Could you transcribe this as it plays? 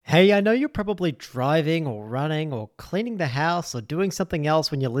Hey, I know you're probably driving or running or cleaning the house or doing something else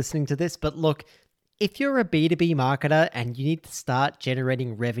when you're listening to this, but look, if you're a B2B marketer and you need to start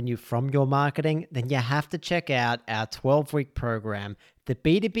generating revenue from your marketing, then you have to check out our 12-week program, the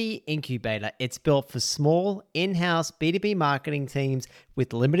B2B Incubator. It's built for small, in-house B2B marketing teams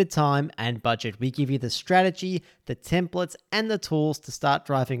with limited time and budget. We give you the strategy, the templates, and the tools to start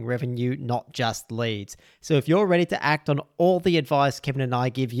driving revenue, not just leads. So if you're ready to act on all the advice Kevin and I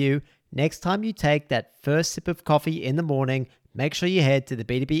give you, next time you take that first sip of coffee in the morning, make sure you head to the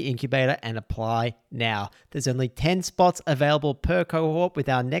B2B Incubator and apply now. There's only 10 spots available per cohort, with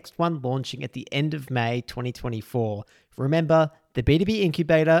our next one launching at the end of May 2024. Remember, the B2B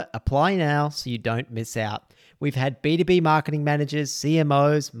Incubator, apply now so you don't miss out. We've had B2B marketing managers,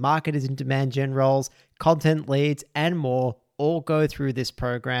 CMOs, marketers in demand gen roles, content leads, and more all go through this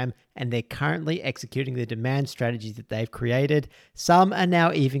program, and they're currently executing the demand strategies that they've created. Some are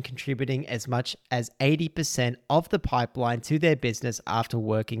now even contributing as much as 80% of the pipeline to their business after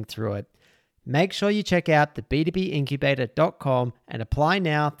working through it. Make sure you check out the b2bincubator.com and apply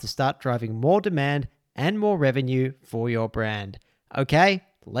now to start driving more demand and more revenue for your brand. Okay,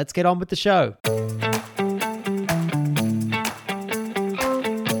 let's get on with the show.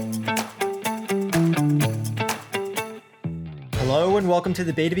 Hello and welcome to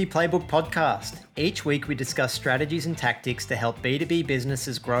the B2B Playbook podcast. Each week we discuss strategies and tactics to help B2B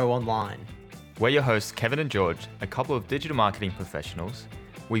businesses grow online. We're your hosts, Kevin and George, a couple of digital marketing professionals.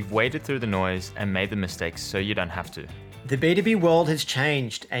 We've waded through the noise and made the mistakes so you don't have to. The B2B world has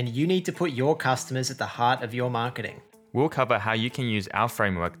changed, and you need to put your customers at the heart of your marketing. We'll cover how you can use our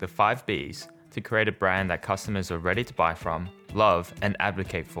framework, the 5 Bs, to create a brand that customers are ready to buy from, love, and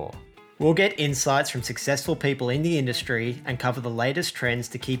advocate for. We'll get insights from successful people in the industry and cover the latest trends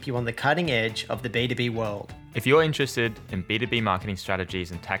to keep you on the cutting edge of the B2B world. If you're interested in B2B marketing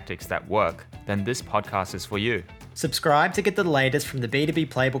strategies and tactics that work, then this podcast is for you. Subscribe to get the latest from the B2B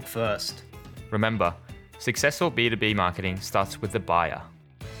Playbook first. Remember, successful B2B marketing starts with the buyer.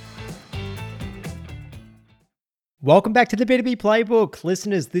 Welcome back to the B2B Playbook.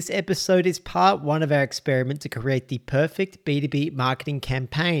 Listeners, this episode is part 1 of our experiment to create the perfect B2B marketing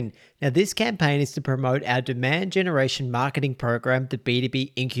campaign. Now, this campaign is to promote our demand generation marketing program, the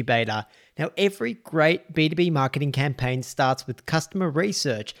B2B Incubator. Now, every great B2B marketing campaign starts with customer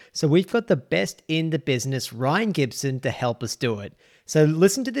research, so we've got the best in the business, Ryan Gibson, to help us do it. So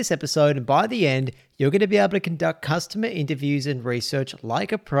listen to this episode, and by the end, you're going to be able to conduct customer interviews and research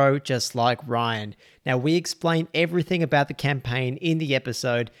like a pro, just like Ryan. Now, we explain everything about the campaign in the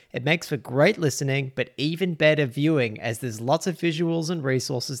episode. It makes for great listening, but even better viewing, as there's lots of visuals and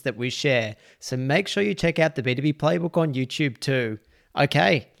resources that we share. So make sure you check out the B2B Playbook on YouTube too.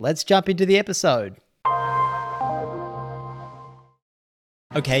 Okay, let's jump into the episode.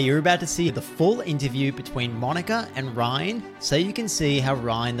 Okay, you're about to see the full interview between Monica and Ryan, so you can see how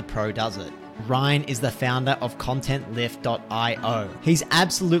Ryan the Pro does it. Ryan is the founder of ContentLift.io. He's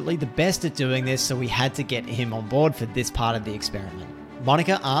absolutely the best at doing this, so we had to get him on board for this part of the experiment.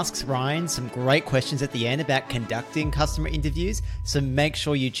 Monica asks Ryan some great questions at the end about conducting customer interviews, so make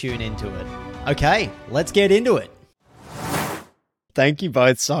sure you tune into it. Okay, let's get into it. Thank you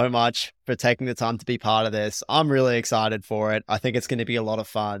both so much for taking the time to be part of this. I'm really excited for it. I think it's going to be a lot of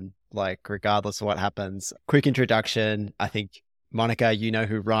fun, like regardless of what happens. Quick introduction. I think, Monica, you know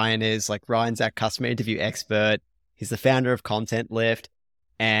who Ryan is. Like, Ryan's our customer interview expert. He's the founder of Content Lift,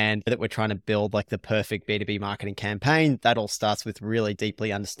 and that we're trying to build like the perfect B2B marketing campaign. That all starts with really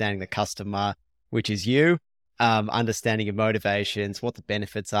deeply understanding the customer, which is you, understanding your motivations, what the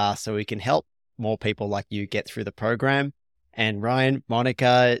benefits are, so we can help more people like you get through the program. And Ryan,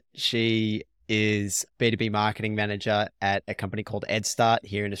 Monica, she is B2B marketing manager at a company called EdStart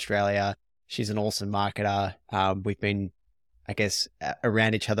here in Australia. She's an awesome marketer. We've been, I guess,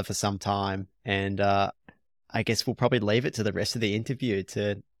 around each other for some time. And I guess we'll probably leave it to the rest of the interview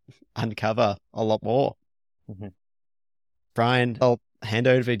to uncover a lot more. Mm-hmm. Brian, I'll hand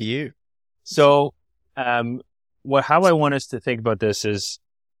over to you. So how I want us to think about this is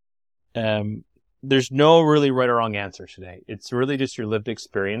there's no really right or wrong answer today. It's really just your lived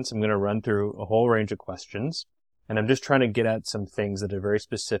experience. I'm going to run through a whole range of questions, and I'm just trying to get at some things that are very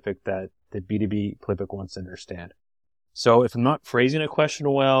specific that the B2B Playbook wants to understand. So if I'm not phrasing a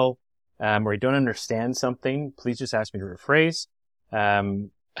question well, or I don't understand something, please just ask me to rephrase.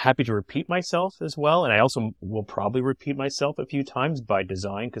 Happy to repeat myself as well. And I also will probably repeat myself a few times by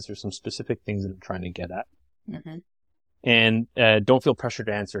design, because there's some specific things that I'm trying to get at. Mm-hmm. And don't feel pressured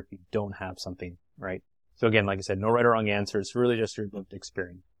to answer if you don't have something, right? So again, like I said, no right or wrong answer. It's really just your lived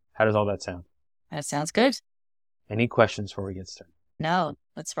experience. How does all that sound? That sounds good. Any questions before we get started? No,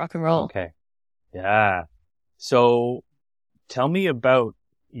 Let's rock and roll. Okay. Yeah. So tell me about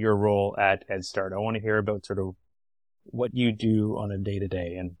your role at EdStart. I want to hear about sort of what you do on a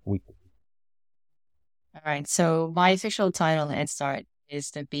day-to-day and week. All right. So my official title at Start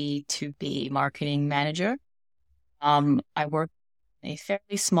is the B2B marketing manager. I work in a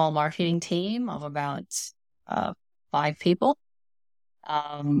fairly small marketing team of about 5 people,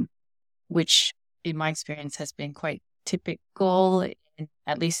 which in my experience has been quite typical.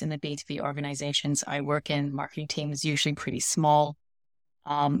 At least in the B2B organizations I work in, marketing team is usually pretty small.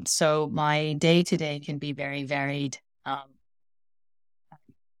 So my day-to-day can be very varied.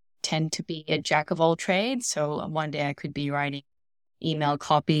 Tend to be a jack of all trades. So one day I could be writing email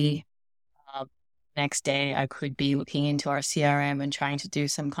copy. Next day I could be looking into our CRM and trying to do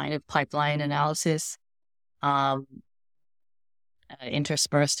some kind of pipeline analysis.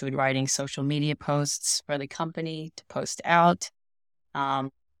 Interspersed with writing social media posts for the company to post out.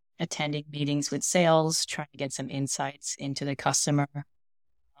 Attending meetings with sales, trying to get some insights into the customer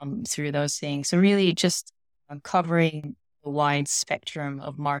through those things. So really just covering a wide spectrum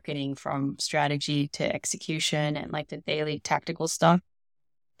of marketing from strategy to execution and like the daily tactical stuff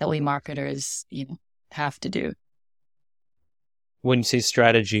that we marketers, have to do. When you say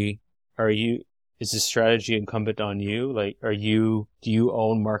strategy, is the strategy incumbent on you? Like, do you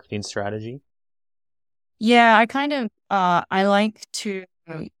own marketing strategy? Yeah, I kind of, I like to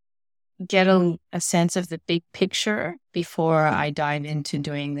get a sense of the big picture before I dive into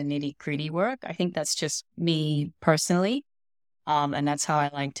doing the nitty-gritty work. I think that's just me personally. And that's how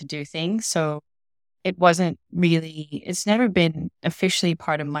I like to do things. So it's never been officially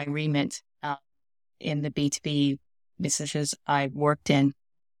part of my remit in the B2B businesses I've worked in.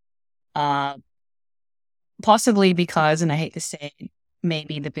 Possibly because, and I hate to say it,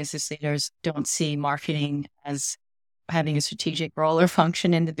 maybe the business leaders don't see marketing as having a strategic role or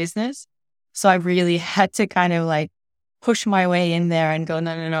function in the business. So I really had to kind of like push my way in there and go,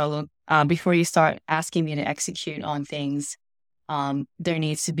 no, look, before you start asking me to execute on things, there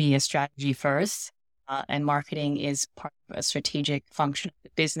needs to be a strategy first. And marketing is part of a strategic function of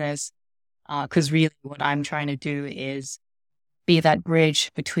the business. Because really what I'm trying to do is be that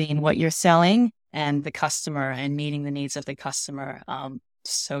bridge between what you're selling and the customer and meeting the needs of the customer.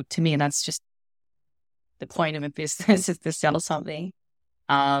 So to me, that's just the point of a business is to sell something.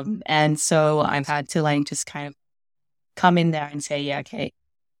 And so I've had to like just kind of come in there and say, yeah, okay,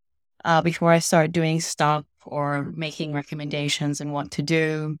 before I start doing stuff or making recommendations and what to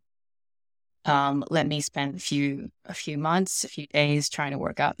do, let me spend a few months, a few days trying to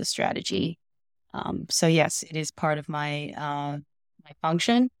work out the strategy. So yes, it is part of my my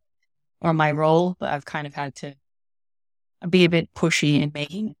function or my role, but I've kind of had to be a bit pushy in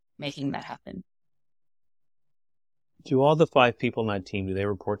making that happen. Do all the 5 people in that team, do they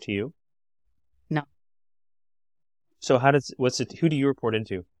report to you? No. So who do you report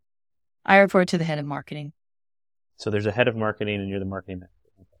into? I report to the head of marketing. So there's a head of marketing and you're the marketing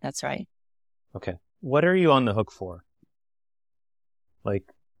manager. That's right. Okay. What are you on the hook for? Like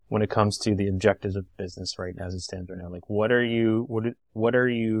when it comes to the objectives of the business right as it stands right now, like what are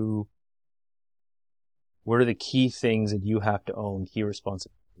the key things that you have to own, key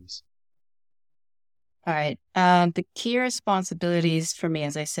responsibilities? All right. The key responsibilities for me,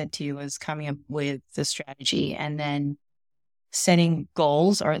 as I said to you, was coming up with the strategy and then setting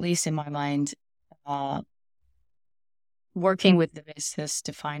goals, or at least in my mind, working with the business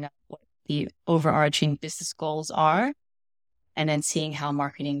to find out what the overarching business goals are, and then seeing how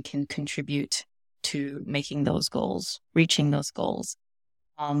marketing can contribute to making those goals, reaching those goals.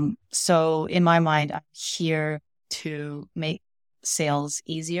 So in my mind, I'm here to make sales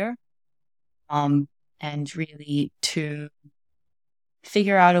easier. And really to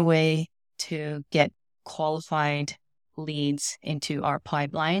figure out a way to get qualified leads into our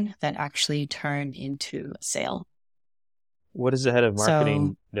pipeline that actually turn into a sale. What does the head of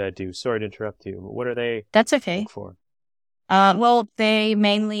marketing do? Sorry to interrupt you, but what are they That's okay. look for? Well, they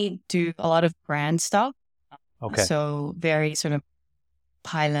mainly do a lot of brand stuff. Okay. So very sort of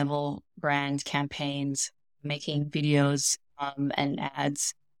high-level brand campaigns, making videos and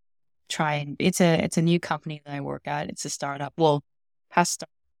ads. It's a new company that I work at. It's a startup. Well, past startup,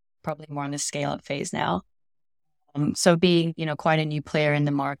 probably more on the scale-up phase now. So being, quite a new player in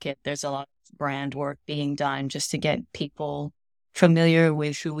the market, there's a lot of brand work being done just to get people familiar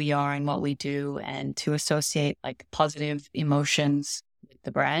with who we are and what we do and to associate like positive emotions with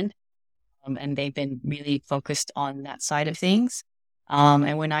the brand. And they've been really focused on that side of things.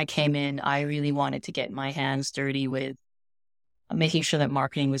 And when I came in, I really wanted to get my hands dirty with making sure that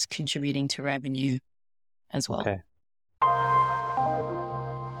marketing was contributing to revenue as well. Okay.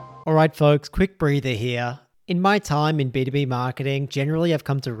 All right, folks, quick breather here. In my time in B2B marketing, generally I've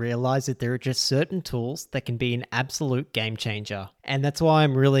come to realize that there are just certain tools that can be an absolute game changer. And that's why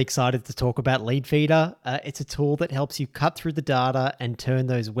I'm really excited to talk about Leadfeeder. It's a tool that helps you cut through the data and turn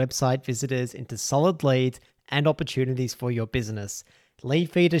those website visitors into solid leads and opportunities for your business.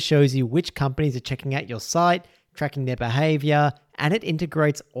 Leadfeeder shows you which companies are checking out your site, tracking their behavior, and it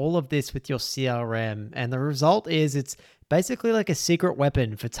integrates all of this with your CRM. And the result is it's basically like a secret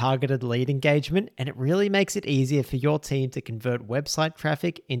weapon for targeted lead engagement, and it really makes it easier for your team to convert website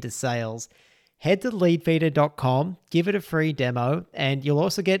traffic into sales. Head to leadfeeder.com, give it a free demo, and you'll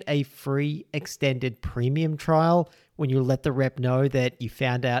also get a free extended premium trial when you let the rep know that you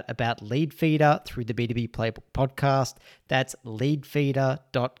found out about Leadfeeder through the B2B Playbook podcast. That's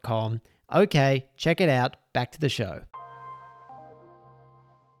leadfeeder.com. Okay, check it out. Back to the show.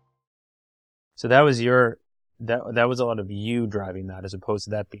 So that was that was a lot of you driving that as opposed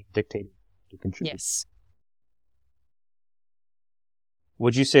to that being dictated to contribute. Yes.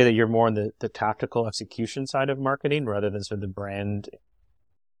 Would you say that you're more on the tactical execution side of marketing rather than sort of the brand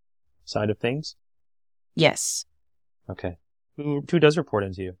side of things? Yes. Okay. Who does report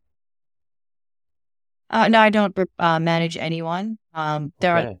into you? No, I don't manage anyone.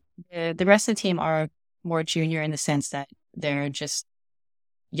 Okay. The rest of the team are more junior in the sense that they're just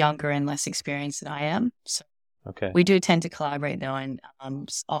younger and less experienced than I am. So Okay. we do tend to collaborate though, and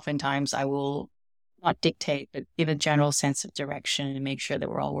oftentimes I will not dictate, but give a general sense of direction and make sure that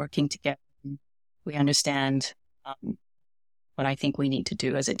we're all working together. We understand what I think we need to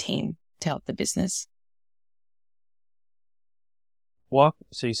do as a team to help the business. So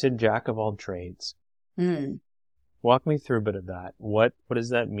you said jack of all trades. Mm. Walk me through a bit of that. What does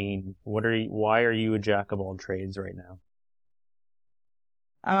that mean? Why are you a jack of all trades right now?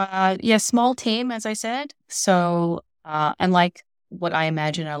 Small team, as I said. So, unlike what I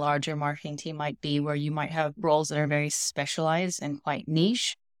imagine a larger marketing team might be, where you might have roles that are very specialized and quite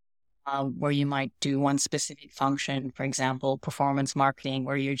niche, where you might do one specific function, for example, performance marketing,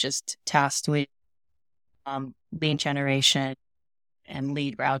 where you're just tasked with lead generation and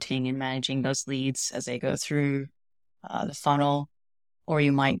lead routing and managing those leads as they go through the funnel. Or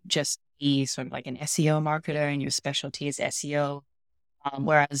you might just be sort of like an SEO marketer and your specialty is SEO.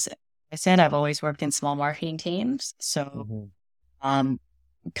 Whereas I said, I've always worked in small marketing teams. So you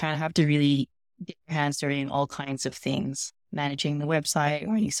kind of have to really get your hands dirty in all kinds of things, managing the website,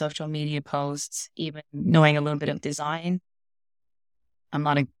 writing social media posts, even knowing a little bit of design. I'm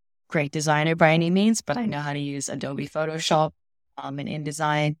not a great designer by any means, but I know how to use Adobe Photoshop and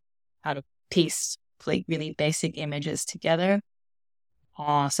InDesign, how to piece like really basic images together.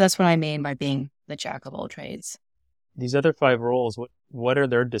 So that's what I mean by being the jack of all trades. These other 5 roles, what are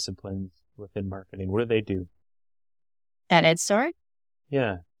their disciplines within marketing? What do they do? At EdStart?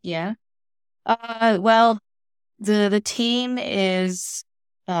 Yeah. Yeah. Well, the team is,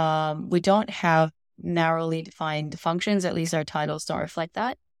 we don't have narrowly defined functions. At least our titles don't reflect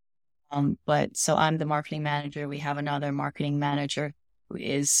that. But so I'm the marketing manager. We have another marketing manager who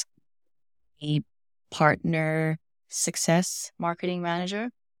is a partner success marketing manager.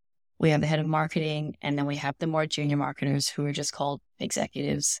 We have the head of marketing, and then we have the more junior marketers who are just called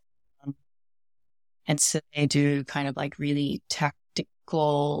executives. And so they do kind of like really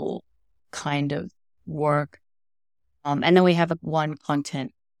tactical kind of work. And then we have one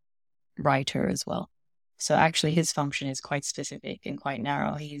content writer as well. So actually his function is quite specific and quite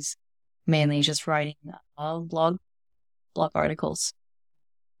narrow. He's mainly just writing blog articles.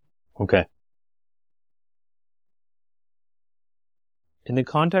 Okay. In the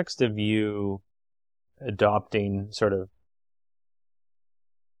context of you adopting sort of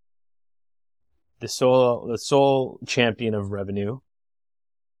the sole champion of revenue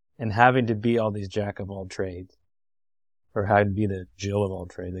and having to be all these jack of all trades, or having to be the Jill of all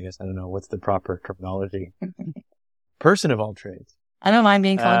trades, I guess. I don't know. What's the proper terminology? Person of all trades. I don't mind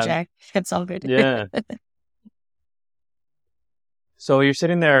being called Jack. It's all good. Yeah. So you're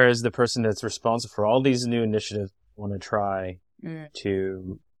sitting there as the person that's responsible for all these new initiatives you want to try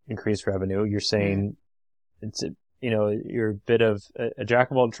to increase revenue. You're saying you're a bit of a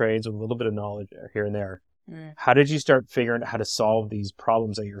jack of all trades with a little bit of knowledge here and there. How did you start figuring out how to solve these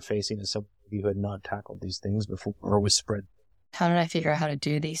problems that you're facing as someone who had not tackled these things before or was spread? How did I figure out how to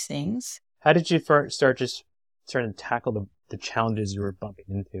do these things? How did you start to tackle the challenges you were bumping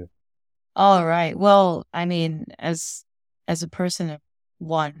into? All right. Well, I mean, as a person of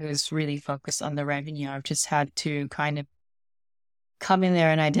one who's really focused on the revenue, I've just had to kind of come in there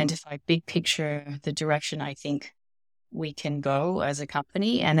and identify big picture, the direction I think we can go as a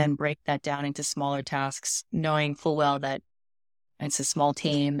company, and then break that down into smaller tasks, knowing full well that it's a small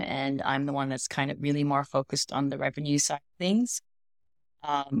team, and I'm the one that's kind of really more focused on the revenue side of things.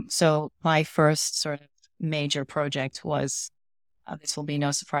 So my first sort of major project was, this will be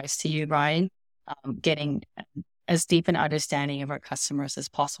no surprise to you, Ryan, getting as deep an understanding of our customers as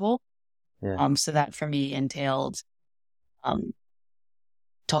possible. Yeah. So that for me entailed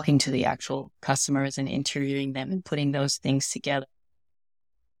talking to the actual customers and interviewing them and putting those things together.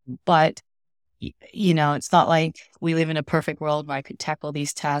 But, it's not like we live in a perfect world where I could tackle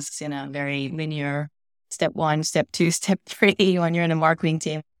these tasks in a very linear step 1, step 2, step 3. When you're in a marketing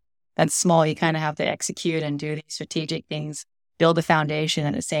team that's small, you kind of have to execute and do these strategic things, build a foundation.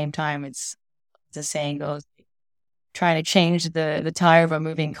 At the same time, it's, the saying goes, trying to change the tire of a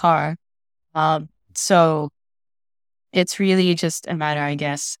moving car. So it's really just a matter, I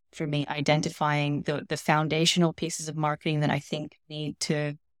guess, for me, identifying the foundational pieces of marketing that I think need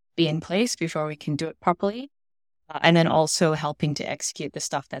to be in place before we can do it properly. And then also helping to execute the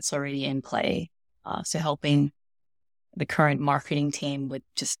stuff that's already in play. So helping the current marketing team with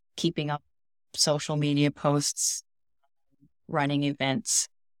just keeping up social media posts, running events,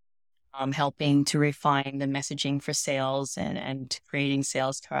 helping to refine the messaging for sales and creating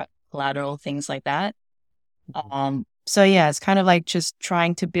sales collateral, things like that. So yeah, it's kind of like just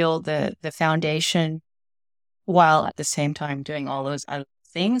trying to build the foundation while at the same time doing all those other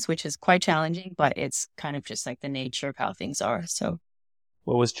things, which is quite challenging, but it's kind of just like the nature of how things are. So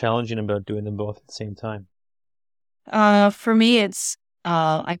What was challenging about doing them both at the same time? for me, it's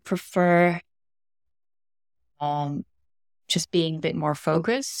I prefer just being a bit more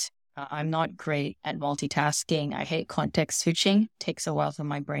focused. I'm not great at multitasking. I hate context switching. It takes a while for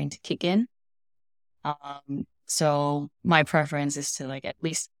my brain to kick in. So my preference is to like at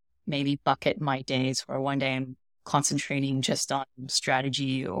least maybe bucket my days where one day I'm concentrating just on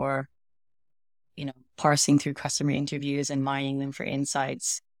strategy or, parsing through customer interviews and mining them for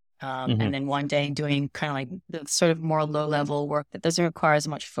insights. And then one day doing kind of like the sort of more low level work that doesn't require as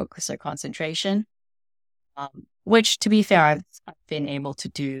much focus or concentration, which to be fair, I've been able to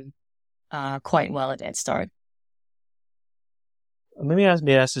do quite well at Start. Maybe ask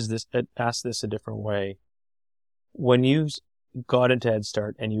this a different way. When you got into Head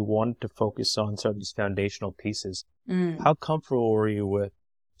Start and you wanted to focus on sort of these foundational pieces, how comfortable were you with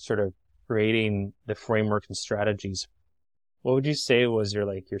sort of creating the framework and strategies? What would you say was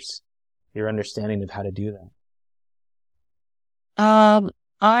your understanding of how to do that?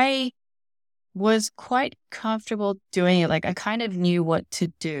 I was quite comfortable doing it. Like I kind of knew what to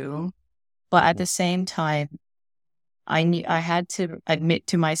do, but at the same time, I knew I had to admit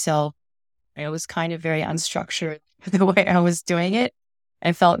to myself I was kind of very unstructured the way I was doing it.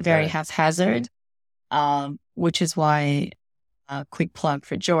 I felt very haphazard, which is why, quick plug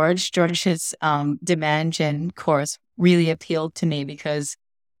for George. George's demand gen course really appealed to me because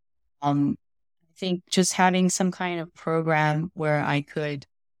I think just having some kind of program where I could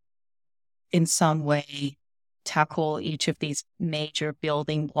in some way tackle each of these major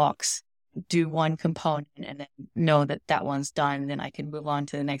building blocks, do one component and then know that that one's done, then I can move on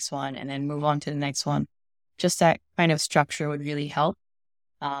to the next one and then move on to the next one. Just that kind of structure would really help.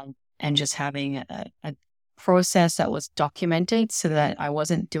 And just having a process that was documented so that I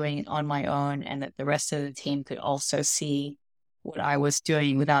wasn't doing it on my own and that the rest of the team could also see what I was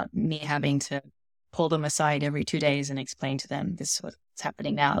doing without me having to pull them aside every 2 days and explain to them, this is what's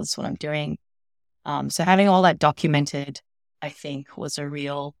happening now, this is what I'm doing. So having all that documented, I think, was a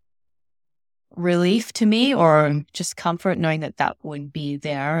real relief to me, or just comfort knowing that that would be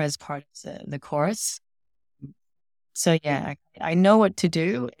there as part of the course. So yeah, I know what to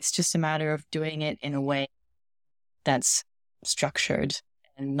do. It's just a matter of doing it in a way that's structured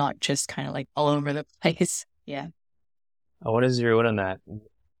and not just kind of like all over the place. Yeah. I want to zero in on that.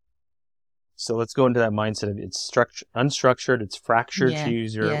 So let's go into that mindset of it's unstructured, it's fractured, to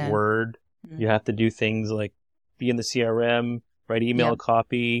use your word. You have to do things like be in the CRM, write email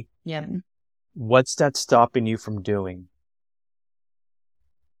copy. Yeah. What's that stopping you from doing?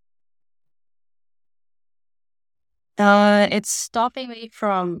 It's stopping me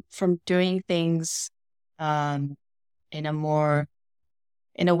from doing things in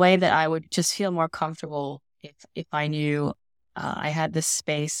a way that I would just feel more comfortable if I knew I had the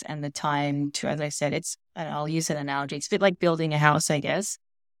space and the time to, as I said, I'll use an analogy. It's a bit like building a house, I guess,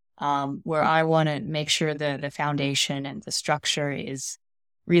 where I want to make sure the foundation and the structure is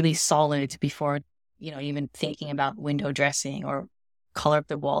really solid before, even thinking about window dressing or color up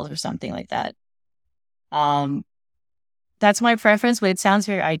the walls or something like that. That's my preference, but it sounds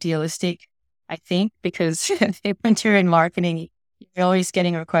very idealistic, I think, because when you're in marketing, you're always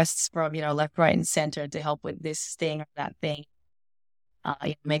getting requests from, left, right, and center to help with this thing or that thing.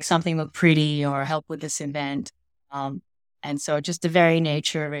 make something look pretty or help with this event. And so just the very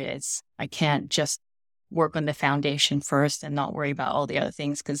nature of it is I can't just work on the foundation first and not worry about all the other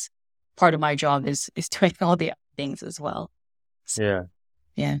things, because part of my job is doing all the other things as well. So, Yeah.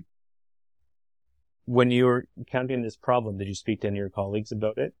 yeah. When you were encountering this problem, did you speak to any of your colleagues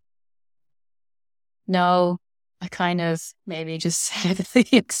about it? No, I kind of maybe just sadly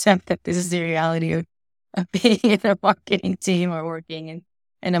accept that this is the reality of being in a marketing team or working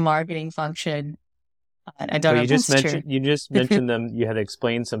in a marketing function. I don't know if that's true. You just mentioned them. You had to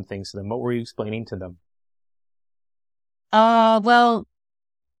explain some things to them. What were you explaining to them? Well,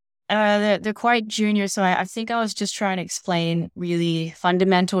 they're quite junior, so I think I was just trying to explain really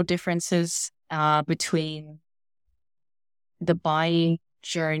fundamental differences between the buying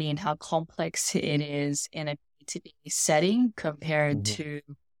journey and how complex it is in a B2B setting compared to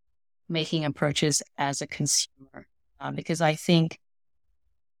making a purchase as a consumer. Because I think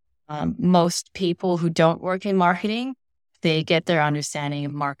most people who don't work in marketing, they get their understanding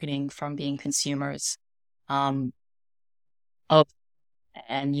of marketing from being consumers of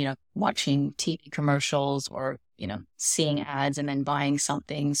and, watching TV commercials or, seeing ads and then buying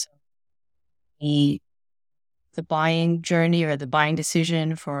something. So the buying journey or the buying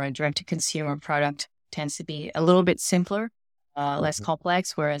decision for a direct-to-consumer product tends to be a little bit simpler, less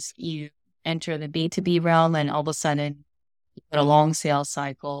complex, whereas you enter the B2B realm and all of a sudden you've got a long sales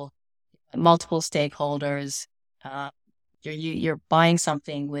cycle, multiple stakeholders. You're buying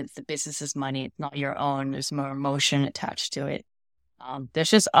something with the business's money. It's not your own. There's more emotion attached to it.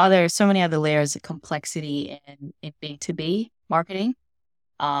 There's just so many other layers of complexity in B2B marketing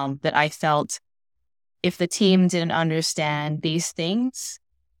that I felt if the team didn't understand these things,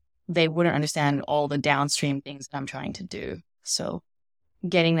 they wouldn't understand all the downstream things that I'm trying to do. So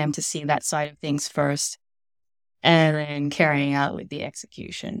getting them to see that side of things first and then carrying out with the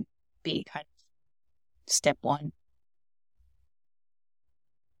execution be kind of step one.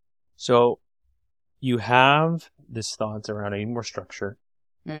 So you have this thoughts around I need more structure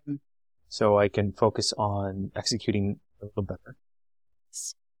so I can focus on executing a little better.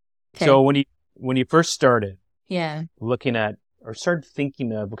 Okay. So when you first started looking at or started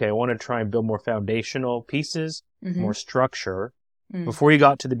thinking of, okay, I want to try and build more foundational pieces, more structure, before you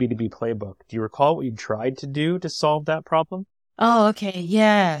got to the B2B playbook, do you recall what you tried to do to solve that problem? Oh, okay.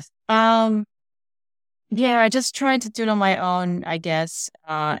 Yeah. I just tried to do it on my own, I guess.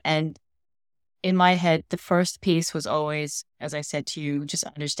 And in my head, the first piece was always, as I said to you, just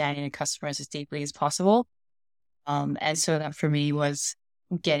understanding the customers as deeply as possible. And so that for me was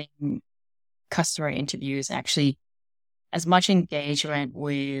getting customer interviews, actually as much engagement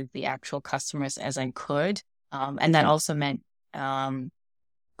with the actual customers as I could. And that also meant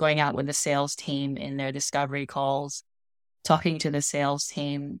going out with the sales team in their discovery calls, talking to the sales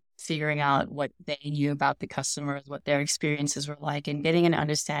team, figuring out what they knew about the customers, what their experiences were like, and getting an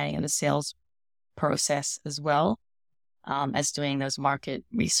understanding of the sales process as well as doing those market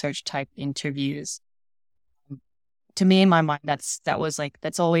research type interviews. To me, in my mind, that's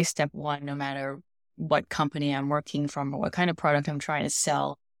always step one, no matter what company I'm working from or what kind of product I'm trying to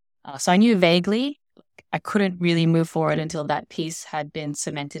sell. So I knew vaguely I couldn't really move forward until that piece had been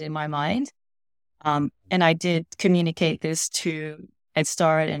cemented in my mind. And I did communicate this to Ed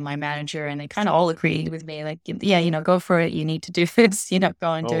Start and my manager, and they kind of all agreed with me, like, yeah, go for it. You need to do this,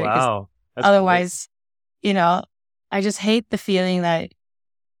 go and do it. Wow. Otherwise, I just hate the feeling that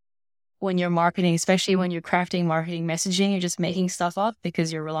when you're marketing, especially when you're crafting marketing messaging, you're just making stuff up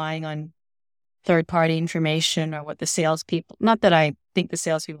because you're relying on third-party information or what the salespeople, not that I think the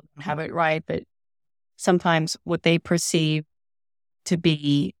salespeople don't have it right, but sometimes what they perceive to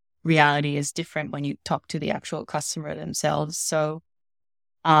be reality is different when you talk to the actual customer themselves. So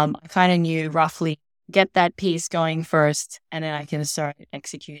I kind of knew roughly get that piece going first, and then I can start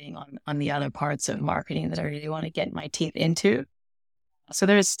executing on the other parts of marketing that I really want to get my teeth into. So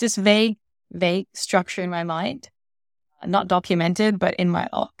there's this vague structure in my mind, not documented, but in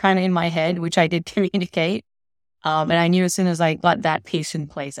my head, which I did communicate. And I knew as soon as I got that piece in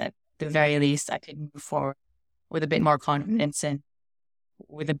place, at the very least, I could move forward with a bit more confidence and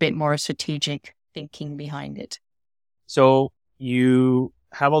with a bit more strategic thinking behind it. So you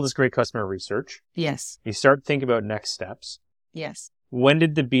have all this great customer research. Yes. You start thinking about next steps. Yes. When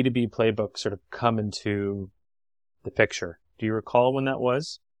did the B2B playbook sort of come into the picture? Do you recall when that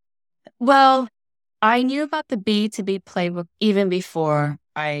was? Well, I knew about the B2B playbook even before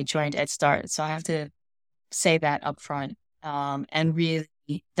I joined EdStart. So I have to say that up front. And really,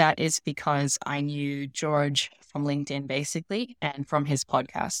 that is because I knew George from LinkedIn, basically, and from his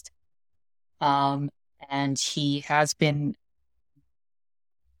podcast. And he has been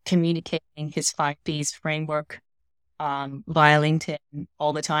communicating his 5Bs framework via LinkedIn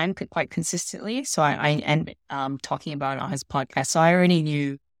all the time, quite consistently. So and talking about it on his podcast. So I already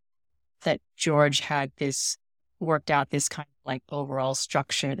knew that George had worked out this kind of like overall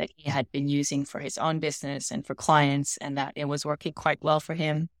structure that he had been using for his own business and for clients, and that it was working quite well for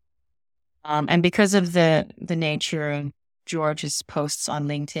him. And because of the nature of George's posts on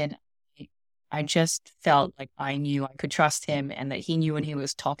LinkedIn, I just felt like I knew I could trust him and that he knew what he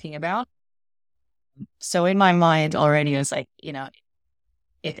was talking about. So in my mind already, I was like,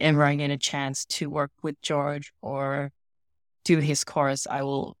 if ever I get a chance to work with George or do his course, I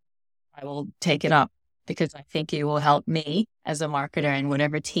will take it up, because I think it will help me as a marketer and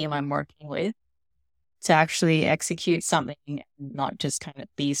whatever team I'm working with to actually execute something and not just kind of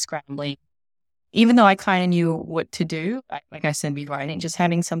be scrambling. Even though I kind of knew what to do, like I said before, I think just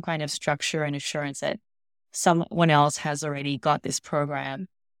having some kind of structure and assurance that someone else has already got this program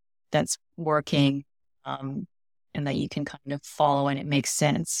that's working, and that you can kind of follow and it makes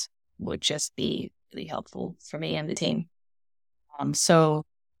sense would just be really helpful for me and the team. So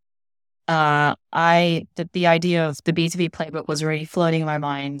the idea of the B2B playbook was already floating in my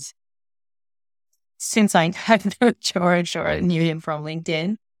mind since I had known George or knew him from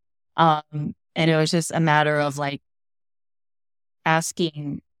LinkedIn. And it was just a matter of like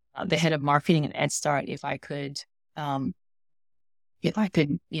asking the head of marketing at EdStart if I could,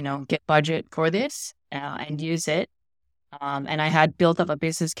 get budget for this and use it. And I had built up a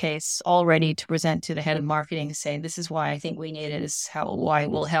business case all ready to present to the head of marketing, saying this is why I think we need it, this is why it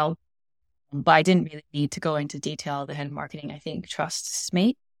will help. But I didn't really need to go into detail. The head of marketing, I think, trusts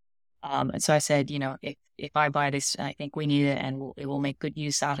me. And so I said, if I buy this, I think we need it and it will make good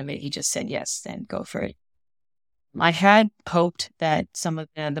use out of it. He just said, yes, then go for it. I had hoped that some of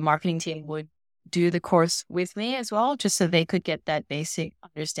the marketing team would do the course with me as well, just so they could get that basic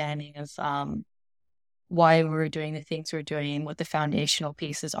understanding of why we're doing the things we're doing and what the foundational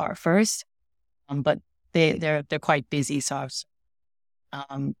pieces are first. But they're quite busy, so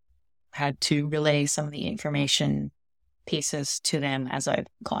I've had to relay some of the information pieces to them as I've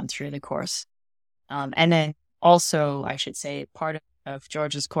gone through the course. And then also, I should say, part of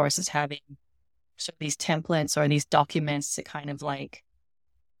George's course is having sort of these templates or these documents to kind of like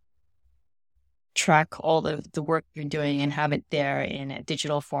track all the work you're doing and have it there in a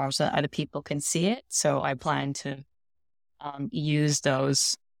digital form so that other people can see it. So I plan to use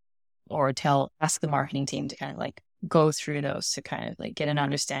those or ask the marketing team to kind of like go through those to kind of like get an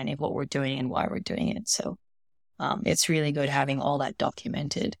understanding of what we're doing and why we're doing it. So it's really good having all that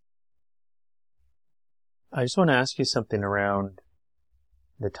documented. I just want to ask you something around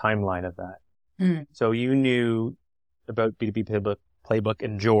the timeline of that. Mm-hmm. So you knew about B2B playbook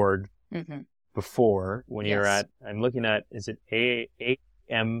and George before when you're at, I'm looking at, is it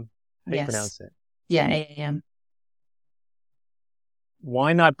AAM? How do you pronounce it? Yeah, AAM.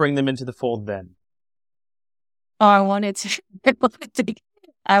 Why not bring them into the fold then? Oh, I wanted to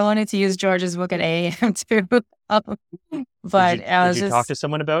use George's book at AAM too. But did you talk to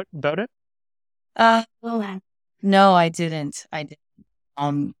someone about it? No, I didn't. I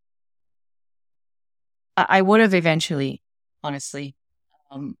would have eventually, honestly,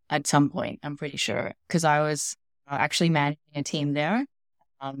 at some point, I'm pretty sure, because I was actually managing a team there.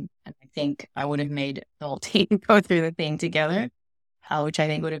 And I think I would have made the whole team go through the thing together, which I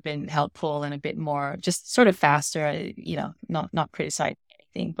think would have been helpful and a bit more just sort of faster, not criticize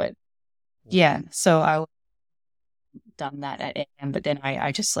anything, but yeah. So I would have done that at AM, but then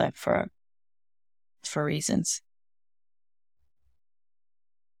I just left for reasons.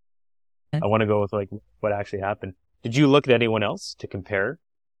 I want to go with like what actually happened. Did you look at anyone else to compare?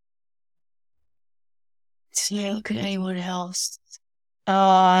 Yeah, look at anyone else.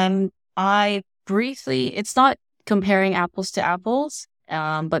 I briefly, it's not comparing apples to apples,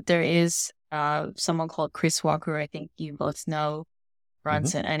 but there is someone called Chris Walker, I think you both know,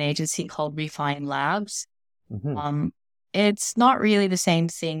 runs an agency called Refine Labs. It's not really the same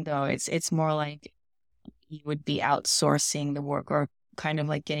thing though. It's more like you would be outsourcing the work or kind of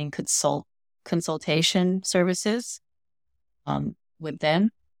like getting consultation services with them.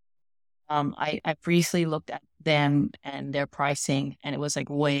 I briefly looked at them and their pricing, and it was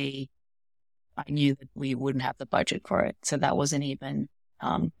like I knew that we wouldn't have the budget for it. So that wasn't even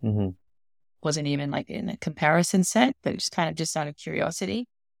like in a comparison set, but just kind of just out of curiosity.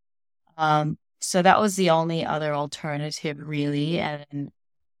 So that was the only other alternative really. And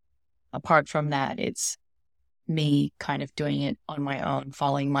apart from that, it's me kind of doing it on my own,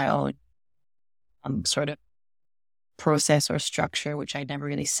 following my own sort of process or structure, which I never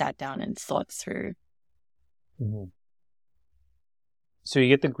really sat down and thought through. So you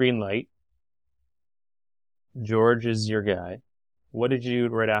get the green light. George is your guy. What did you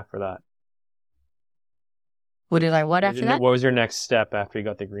do right after that? What after that? What was your next step after you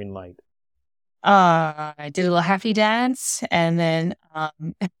got the green light? I did a little happy dance, and then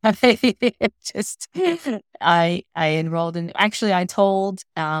just I enrolled in. Actually, I told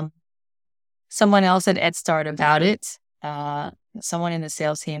someone else at EdStart about it. Someone in the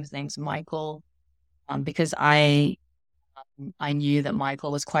sales team, his name's Michael, because I knew that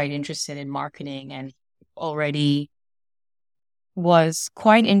Michael was quite interested in marketing and already was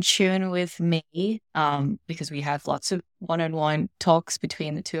quite in tune with me, because we have lots of one-on-one talks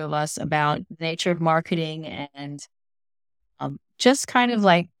between the two of us about the nature of marketing and just kind of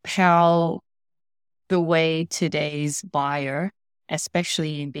like how the way today's buyer,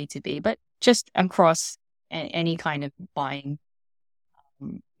 especially in B2B, but just across any kind of buying,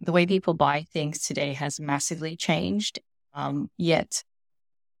 the way people buy things today has massively changed. Yet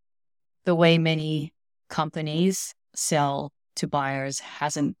the way many companies sell to buyers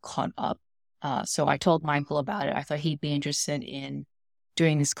hasn't caught up. So I told Michael about it. I thought he'd be interested in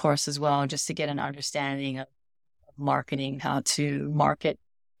doing this course as well, just to get an understanding of marketing, how to market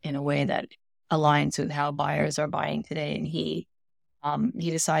in a way that aligns with how buyers are buying today. And he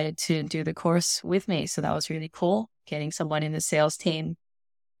decided to do the course with me. So that was really cool, getting someone in the sales team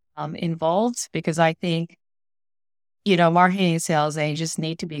involved, because I think, marketing and sales, they just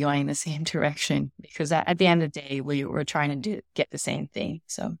need to be going in the same direction, because at the end of the day, we're trying to get the same thing.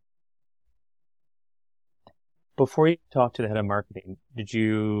 So before you talk to the head of marketing, did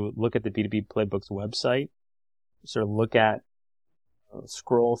you look at the B2B Playbook's website? Sort of look at,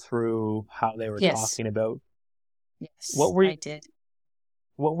 scroll through how they were talking about? Yes, I did.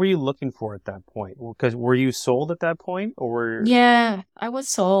 What were you looking for at that point? Because were you sold at that point, or? Yeah, I was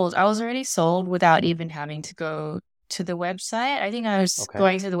sold. I was already sold without even having to go to the website. I think I was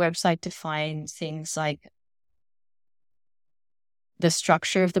going to the website to find things like the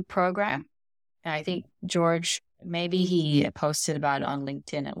structure of the program. And I think George, maybe he posted about it on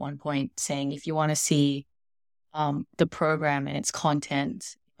LinkedIn at one point, saying, if you want to see the program and its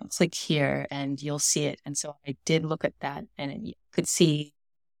content, click here and you'll see it. And so I did look at that, and you could see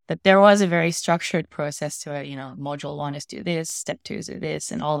that there was a very structured process to it. Module 1 is do this, step 2 is do this,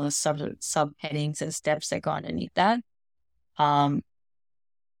 and all the subheadings and steps that go underneath that.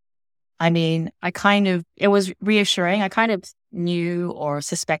 It was reassuring. I kind of knew or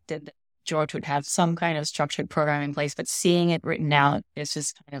suspected that George would have some kind of structured program in place, but seeing it written out is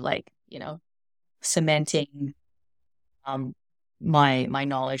just kind of like, cementing my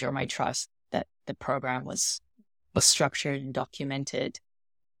knowledge or my trust that the program was structured and documented.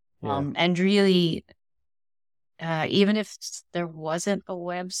 Yeah. And really, even if there wasn't a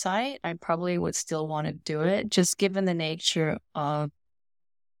website, I probably would still want to do it, just given the nature of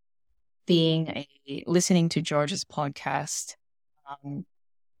listening to George's podcast.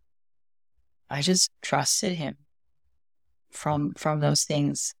 I just trusted him from those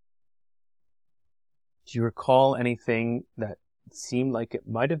things. Do you recall anything that seemed like it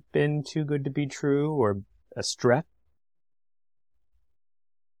might have been too good to be true, or a stretch?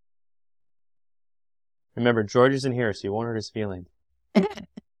 Remember, George isn't here, so you won't hurt his feelings. Okay.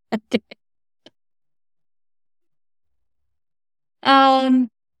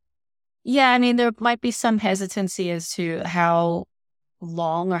 Yeah, there might be some hesitancy as to how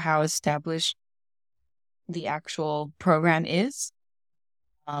long or how established the actual program is.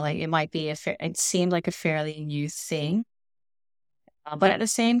 It might be it seemed like a fairly new thing, but at the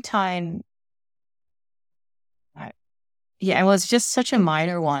same time, it was just such a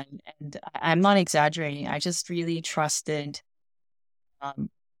minor one, and I'm not exaggerating. I just really trusted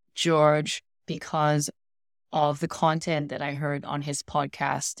George because of the content that I heard on his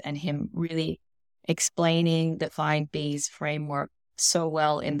podcast, and him really explaining the 5Bs framework so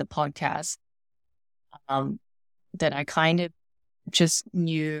well in the podcast, that I kind of just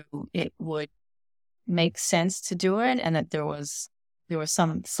knew it would make sense to do it, and that there was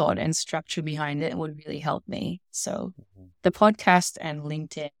some thought and structure behind it and would really help me. So the podcast and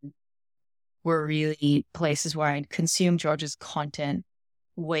LinkedIn were really places where I'd consume George's content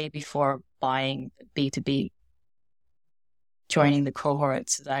way before buying B2B, joining the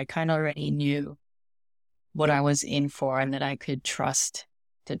cohorts, that I kind of already knew what I was in for and that I could trust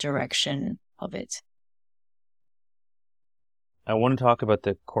the direction of it. I want to talk about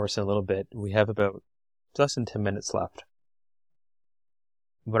the course in a little bit. We have about less than 10 minutes left.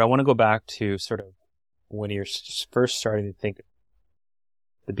 But I want to go back to sort of when you're first starting to think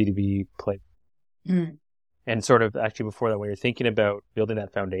the B2B play. And sort of actually before that, when you're thinking about building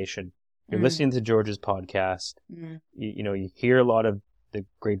that foundation, you're listening to George's podcast. You hear a lot of the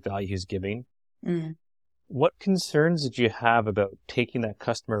great value he's giving. Mm. What concerns did you have about taking that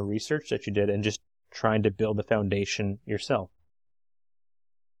customer research that you did and just trying to build the foundation yourself?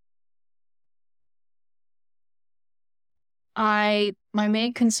 My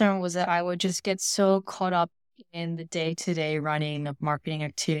main concern was that I would just get so caught up in the day-to-day running of marketing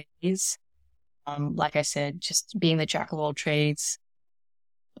activities. Like I said, just being the jack of all trades,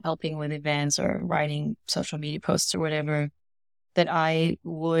 helping with events or writing social media posts or whatever, that I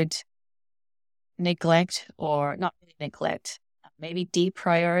would neglect, or not really neglect, maybe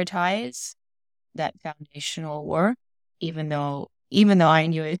deprioritize that foundational work, even though I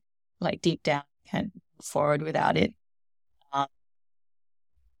knew it like deep down can't move forward without it.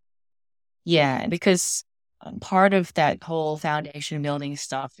 Yeah, because part of that whole foundation building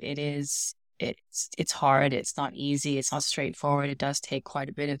stuff, it's hard. It's not easy. It's not straightforward. It does take quite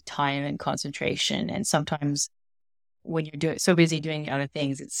a bit of time and concentration. And sometimes when you're so busy doing other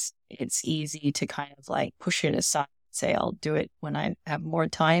things, it's easy to kind of like push it aside, say I'll do it when I have more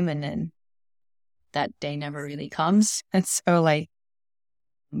time, and then that day never really comes. And so like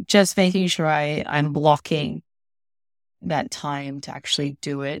just making sure I'm blocking that time to actually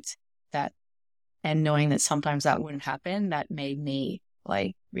do it, and knowing that sometimes that wouldn't happen, that made me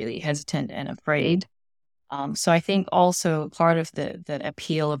like really hesitant and afraid. So I think also part of the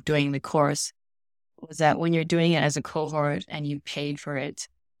appeal of doing the course was that when you're doing it as a cohort and you paid for it,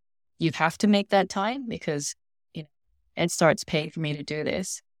 you have to make that time because, Ed Start's paid for me to do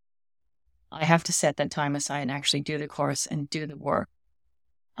this. I have to set that time aside and actually do the course and do the work,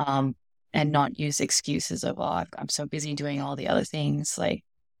 and not use excuses of, oh, I'm so busy doing all the other things. Like,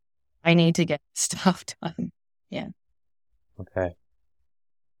 I need to get stuff done. Yeah. Okay.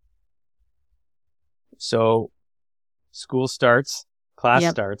 So school starts, class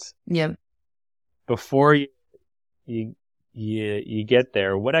Yep. starts. Yep. Before you get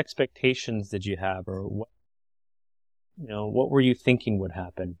there, what expectations did you have, or what were you thinking would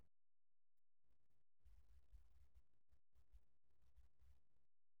happen?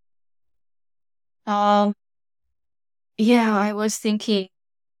 Yeah, I was thinking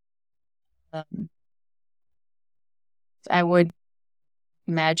um, I would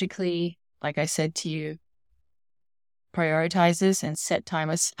magically, like I said to you, prioritize this and set time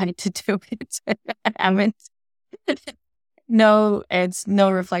aside to do it. I haven't. No, it's no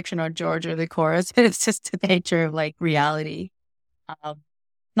reflection on George or the chorus. It's just the nature of like reality. Um,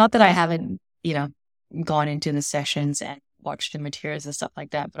 Not that I haven't, gone into the sessions and watched the materials and stuff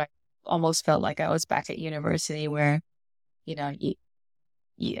like that, but I almost felt like I was back at university where, you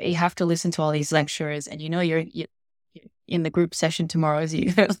you have to listen to all these lectures, and you're in the group session tomorrow, so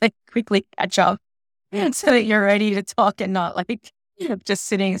you gotta like quickly catch up so that you're ready to talk and not like just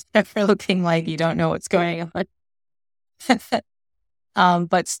sitting there looking like you don't know what's going on.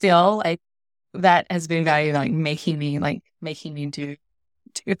 But still, like that has been valuable, like making me do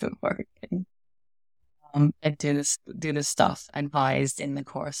the work and do this stuff advised in the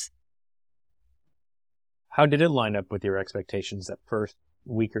course. How did it line up with your expectations that first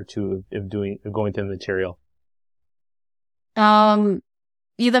week or two of going through the material?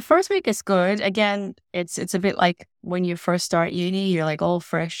 Yeah, the first week is good. Again, it's a bit like when you first start uni, you're like all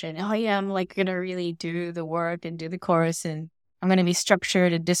fresh and, oh yeah, I'm like gonna really do the work and do the course, and I'm gonna be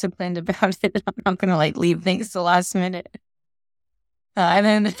structured and disciplined about it. I'm not gonna like leave things to the last minute.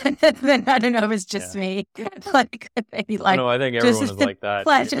 And then I don't know if it's just me. Like maybe like No, I think everyone is like that.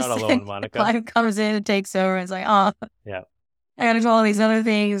 You're not alone, Monica. Life comes in and takes over, and it's like, oh Yeah. I gotta do all these other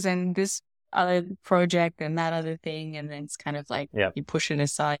things and this other project and that other thing, and then it's kind of like you push it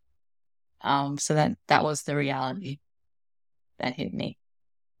aside. So that was the reality that hit me.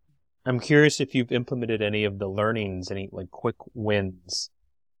 I'm curious if you've implemented any of the learnings, any like quick wins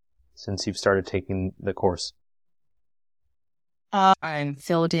since you've started taking the course. I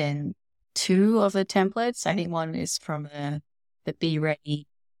filled in 2 of the templates. I think one is from the Be Ready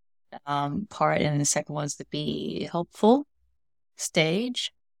part, and the second one's the Be Helpful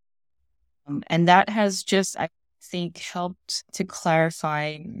stage. And that has just, I think, helped to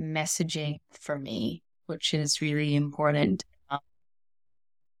clarify messaging for me, which is really important.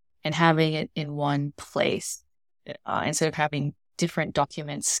 And having it in one place instead of having different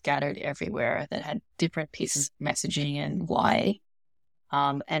documents scattered everywhere that had different pieces of messaging and why.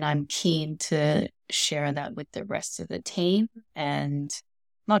 And I'm keen to share that with the rest of the team, and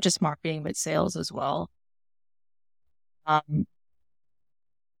not just marketing, but sales as well.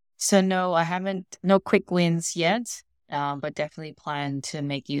 So no, I haven't, no quick wins yet, but definitely plan to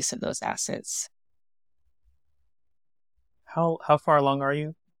make use of those assets. How far along are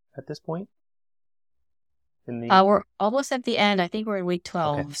you at this point? in the We're almost at the end. I think we're in week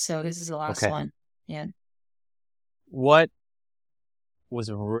 12, Okay. so this is the last Okay. one. Yeah. What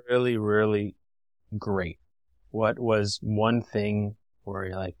was really, really great? What was one thing where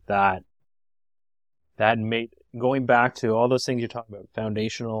you're like that made, going back to all those things you're talking about,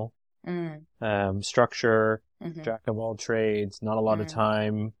 foundational, structure, Mm-hmm. jack of all trades, not a lot of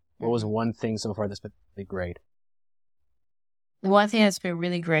time. What was one thing so far that's been really great? The one thing that's been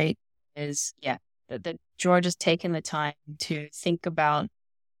really great is, that George has taken the time to think about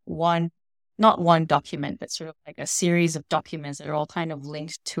not one document, but sort of like a series of documents that are all kind of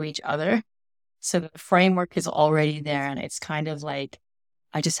linked to each other. So the framework is already there, and it's kind of like,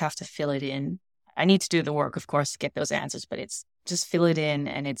 I just have to fill it in. I need to do the work, of course, to get those answers, but it's just fill it in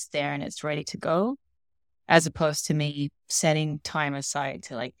and it's there and it's ready to go, as opposed to me setting time aside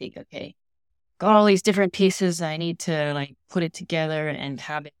to like think, okay, got all these different pieces. I need to like put it together and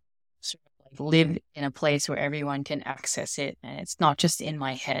have it sort of like live in a place where everyone can access it. And it's not just in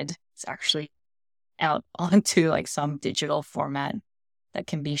my head. It's actually out onto like some digital format that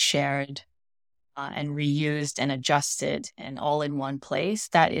can be shared and reused and adjusted and all in one place.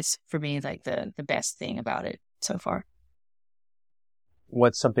 That is for me like the best thing about it so far.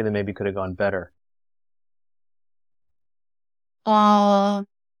 What's something that maybe could have gone better? Yeah,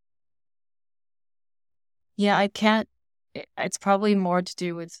 I can't. It's probably more to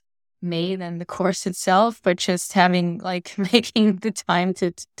do with me than the course itself, but just having like making the time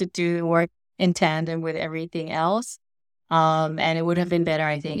to do the work in tandem with everything else. And it would have been better,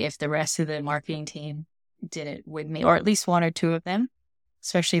 I think, if the rest of the marketing team did it with me, or at least one or two of them,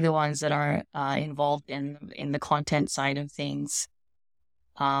 especially the ones that are involved in the content side of things.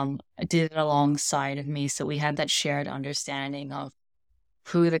 Did it alongside of me, so we had that shared understanding of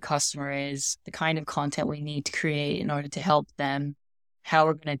who the customer is, the kind of content we need to create in order to help them, how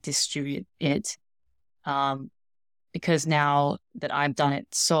we're going to distribute it. Because now that I've done it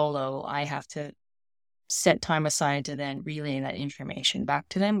solo, I have to set time aside to then relay that information back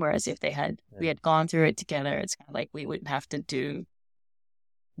to them. Whereas if we had gone through it together, it's kind of like we wouldn't have to do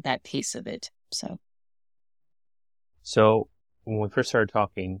that piece of it. So when we first started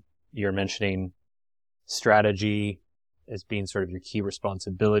talking, you're mentioning strategy as being sort of your key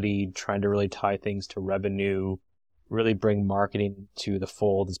responsibility, trying to really tie things to revenue, really bring marketing to the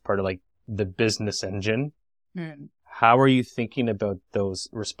fold as part of like the business engine. How are you thinking about those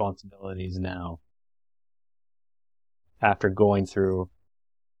responsibilities now after going through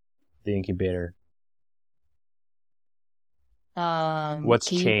the incubator? What's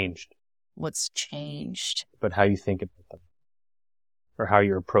changed? What's changed? But how you think about them or how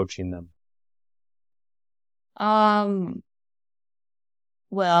you're approaching them.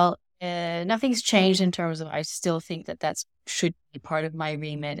 Well, nothing's changed in terms of, I still think that should be part of my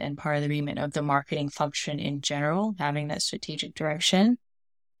remit and part of the remit of the marketing function in general, having that strategic direction.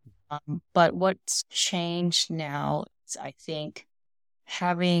 But what's changed now is, I think,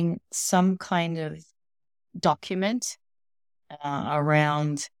 having some kind of document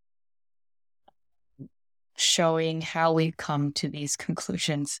around showing how we've come to these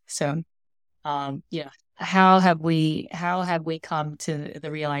conclusions. So, how have we come to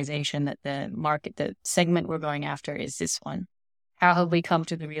the realization that the segment we're going after is this one? How have we come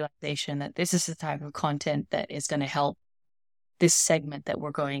to the realization that this is the type of content that is going to help this segment that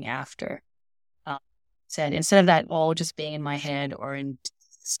we're going after? Instead of that all just being in my head or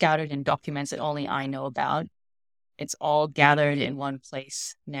scattered in documents that only I know about, it's all gathered in one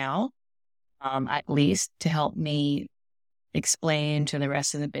place now, at least to help me explain to the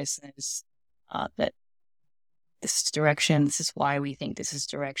rest of the business that this is direction, this is why we think this is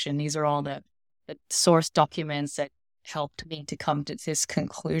direction. These are all the source documents that helped me to come to this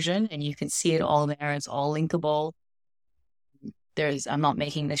conclusion, and you can see it all there. It's all linkable. I'm not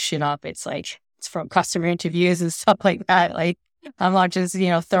making this shit up. It's from customer interviews and stuff like that. Like, I'm not just,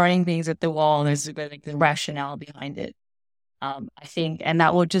 throwing things at the wall. There's like the rationale behind it. I think, and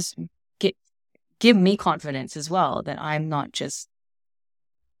that will just give me confidence as well, that I'm not just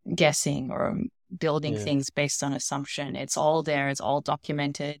guessing or building things based on assumption. It's all there. It's all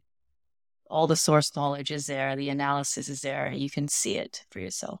documented. All the source knowledge is there. The analysis is there. You can see it for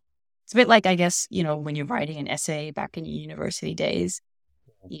yourself. It's a bit like, I guess, when you're writing an essay back in your university days,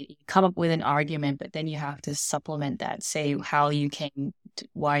 you come up with an argument, but then you have to supplement that, say how you came to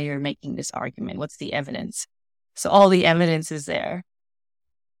why you're making this argument. What's the evidence? So all the evidence is there.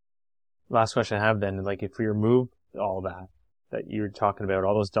 Last question I have then, like if we remove all that you're talking about,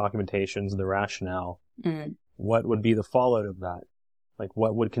 all those documentations, the rationale, what would be the fallout of that? Like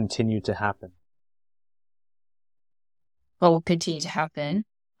what would continue to happen? What will continue to happen?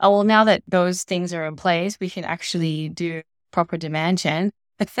 oh, well, now that those things are in place, we can actually do proper demand gen.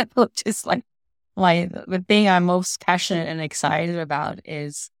 Which is like the thing I'm most passionate and excited about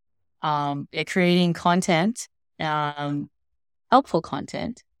is creating content, helpful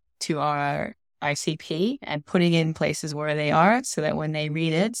content to our ICP and putting it in places where they are so that when they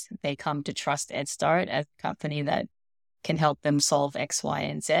read it, they come to trust EdStart as a company that can help them solve X, Y,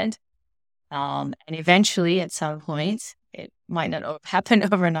 and Z. And eventually, at some point, it might not happen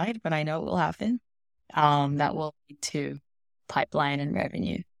overnight, but I know it will happen. That will lead to pipeline and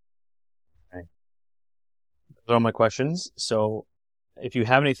revenue. Okay. Those are all my questions. So if you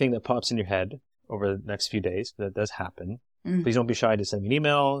have anything that pops in your head over the next few days, that does happen, please don't be shy to send me an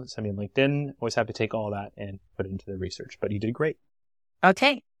email, send me a LinkedIn. Always happy to take all that and put it into the research. But you did great.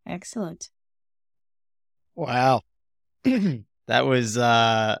 Okay, excellent. Wow. That was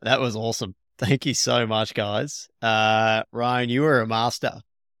awesome. Thank you so much, guys. Ryan, you were a master.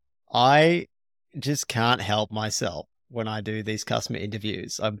 I just can't help myself when I do these customer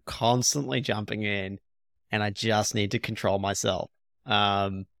interviews. I'm constantly jumping in and I just need to control myself.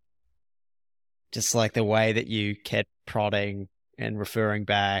 Just like the way that you kept prodding and referring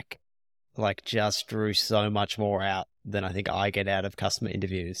back, like just drew so much more out than I think I get out of customer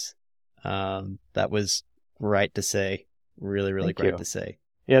interviews. That was great to see. Really, really great to see.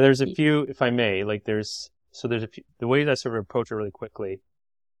 Yeah, there's a few, if I may, like there's a few, the way that I sort of approach it really quickly,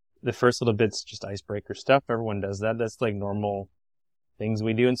 the first little bit's just icebreaker stuff. Everyone does that. That's like normal things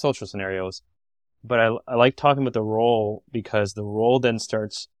we do in social scenarios. But I like talking about the role because the role then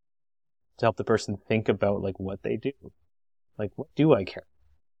starts to help the person think about like what they do. Like, what do I care?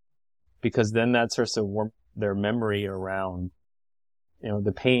 Because then that starts to warm their memory around,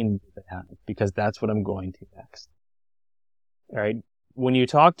 the pain that they have, because that's what I'm going to next. All right. When you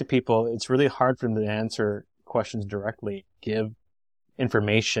talk to people, it's really hard for them to answer questions directly, give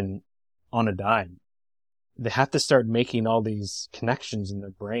information on a dime. They have to start making all these connections in their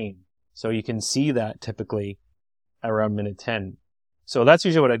brain. So you can see that typically around minute 10. So that's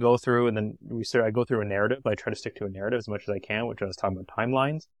usually what I go through. And then I go through a narrative. I try to stick to a narrative as much as I can, which I was talking about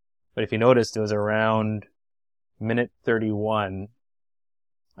timelines. But if you noticed, it was around minute 31.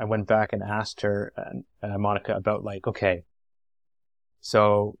 I went back and asked her, Monica, about like, okay,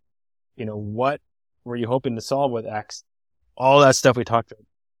 so, what were you hoping to solve with X? All that stuff we talked about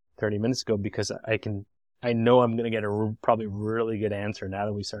 30 minutes ago, because I know I'm going to get a probably really good answer now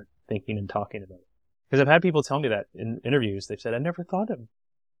that we start thinking and talking about it. Because I've had people tell me that in interviews. They've said, I never thought of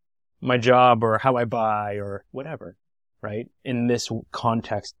my job or how I buy or whatever, right? In this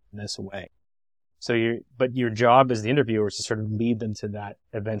context, in this way. So your job as the interviewer is to sort of lead them to that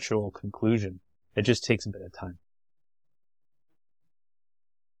eventual conclusion. It just takes a bit of time.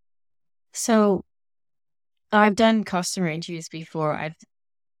 So I've done customer interviews before.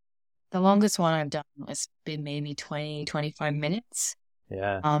 The longest one I've done has been maybe 20, 25 minutes.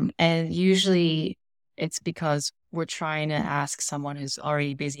 Yeah. And usually it's because we're trying to ask someone who's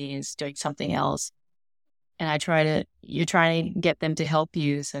already busy, is doing something else. And you're trying to get them to help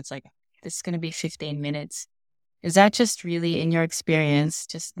you. So it's like, this is going to be 15 minutes. Is that just really, in your experience,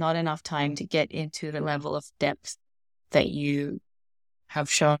 just not enough time to get into the level of depth that you have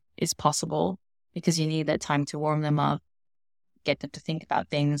shown is possible, because you need that time to warm them up, get them to think about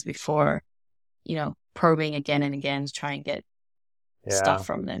things before, probing again and again to try and get stuff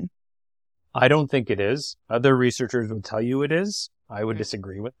from them? I don't think it is. Other researchers will tell you it is. I would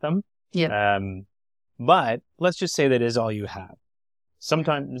disagree with them. Yeah. But let's just say that is all you have.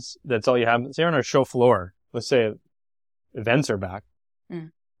 Sometimes that's all you have. Say on our show floor, let's say events are back,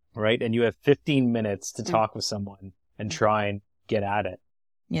 right? And you have 15 minutes to talk with someone and try and get at it.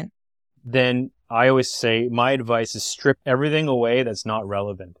 Yeah. Then I always say my advice is strip everything away that's not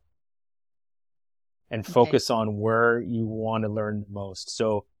relevant and focus on where you want to learn the most.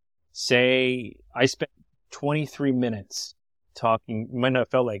 So say I spent 23 minutes talking. It might not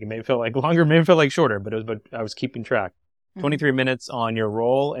feel like it. May feel like longer, maybe feel like shorter, but I was keeping track. 23 minutes on your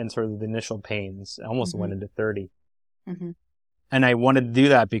role and sort of the initial pains. I almost went into 30. And I wanted to do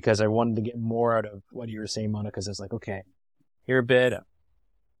that because I wanted to get more out of what you were saying, Monica, because I was like, okay, here a bit,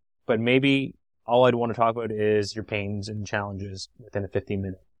 but maybe all I'd want to talk about is your pains and challenges within a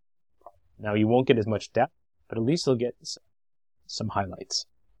 15-minute. Now, you won't get as much depth, but at least you'll get some highlights.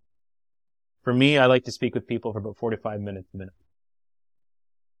 For me, I like to speak with people for about 45 minutes a minute.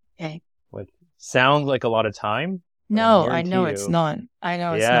 Okay. Which sounds like a lot of time. No, I know it's not. I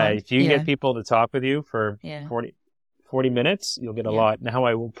know it's not. Yeah, if you get people to talk with you for 40 minutes, you'll get a lot. Now, how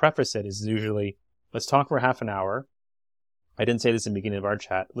I will preface it is usually, let's talk for half an hour. I didn't say this in the beginning of our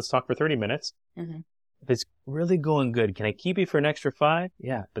chat. Let's talk for 30 minutes. if it's really going good, can I keep you for an extra 5?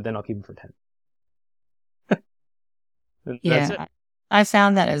 Yeah, but then I'll keep you for 10. That's it. I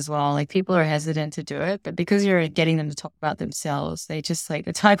found that as well. Like people are hesitant to do it, but because you're getting them to talk about themselves, they just like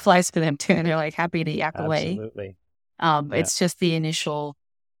the time flies for them too, and they're like happy to yap away. Absolutely. It's just the initial,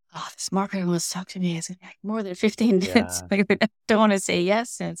 this marketer wants to talk to me. It's like more than 15 minutes. Like they don't want to say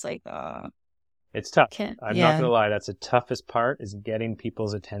yes, and it's like, it's tough. I'm not gonna lie. That's the toughest part, is getting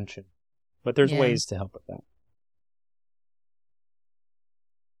people's attention. But there's ways to help with that.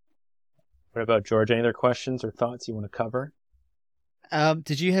 What about George? Any other questions or thoughts you want to cover?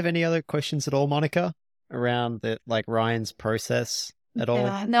 Did you have any other questions at all, Monica, around Ryan's process at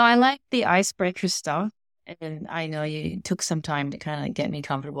all? No, I like the icebreaker stuff. And I know you took some time to kind of get me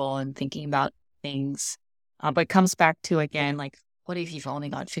comfortable and thinking about things. But it comes back to, again, like, what if you've only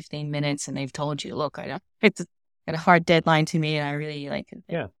got 15 minutes and they've told you, look, it's got a hard deadline to me and I really like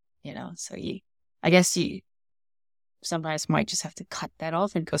it. So I guess you sometimes might just have to cut that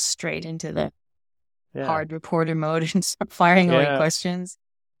off and go straight into the hard reporter mode and start firing away questions.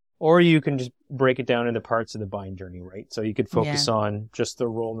 Or you can just break it down into parts of the buying journey, right? So you could focus on just the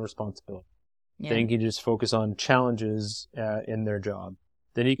role and responsibility. Then you can just focus on challenges in their job.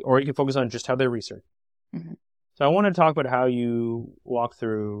 Or you can focus on just how they research. Mm-hmm. So I want to talk about how you walk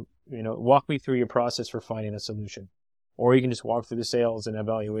me through your process for finding a solution. Or you can just walk through the sales and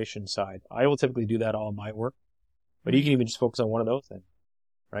evaluation side. I will typically do that all in my work, but you can even just focus on one of those things,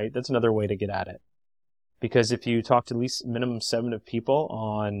 right? That's another way to get at it. Because if you talk to at least minimum 7 of people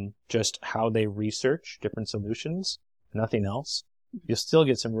on just how they research different solutions, nothing else, you'll still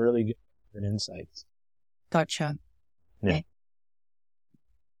get some really good insights. Gotcha. Yeah. Okay.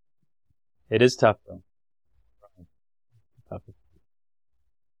 It is tough, though.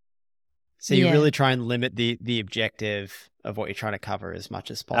 So you really try and limit the objective of what you're trying to cover as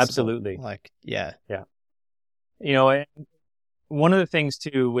much as possible. Absolutely. Yeah. One of the things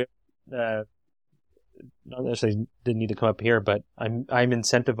too with not necessarily didn't need to come up here, but I'm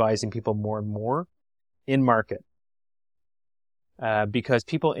incentivizing people more and more in market because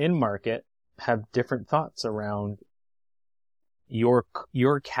people in market have different thoughts around your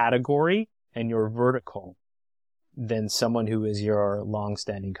category and your vertical than someone who is your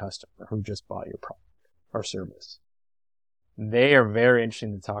long-standing customer who just bought your product or service. They are very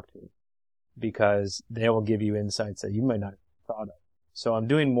interesting to talk to because they will give you insights that you might not have thought of. So I'm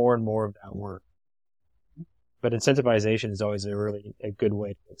doing more and more of that work. But incentivization is always a good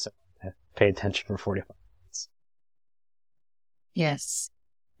way to get someone to pay attention for 45 minutes. Yes.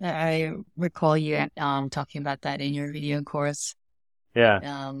 I recall you talking about that in your video course.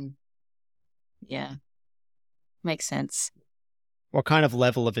 Yeah. Yeah. Makes sense. What kind of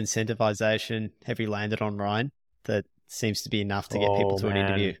level of incentivization have you landed on, Ryan, that seems to be enough to get people to an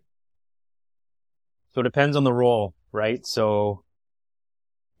interview? So it depends on the role, right? So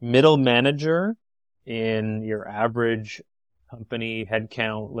middle manager in your average company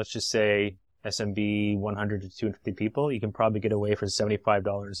headcount, let's just say SMB 100 to 250 people, you can probably get away for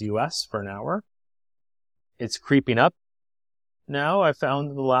 $75 US for an hour. It's creeping up now. I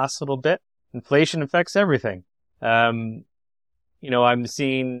found the last little bit. Inflation affects everything. I'm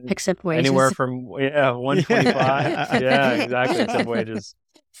seeing except wages. Anywhere from 125. Yeah, exactly. Except wages.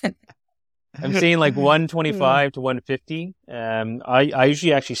 I'm seeing like 125 to 150. I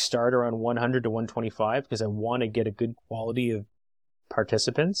usually actually start around 100 to 125 because I want to get a good quality of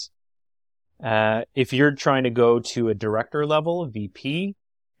participants. If you're trying to go to a director level, VP,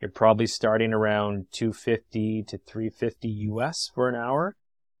 you're probably starting around 250 to 350 US for an hour.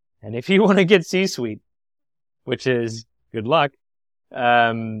 And if you want to get C-suite, which is good luck,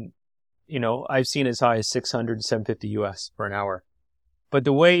 I've seen as high as 600 to 750 US for an hour. But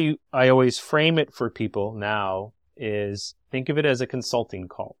the way I always frame it for people now is think of it as a consulting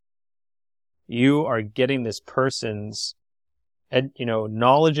call. You are getting this person's,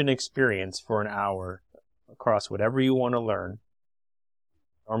 knowledge and experience for an hour across whatever you want to learn.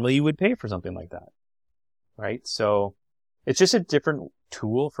 Normally you would pay for something like that, right? So it's just a different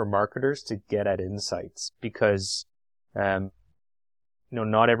tool for marketers to get at insights because,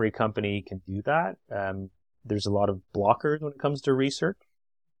 not every company can do that. There's a lot of blockers when it comes to research,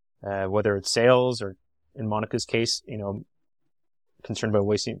 whether it's sales or in Monica's case, concerned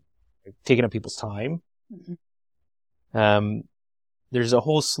about taking up people's time. Mm-hmm. There's a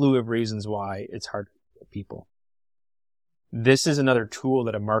whole slew of reasons why it's hard to get people. This is another tool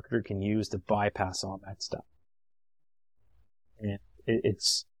that a marketer can use to bypass all that stuff. And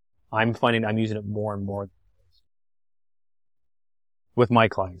I'm finding I'm using it more and more with my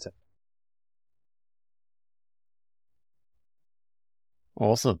clients.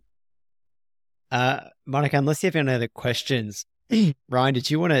 Awesome. Monica, unless you have any other questions, Ryan, did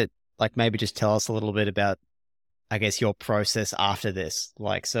you want to maybe just tell us a little bit about, I guess, your process after this?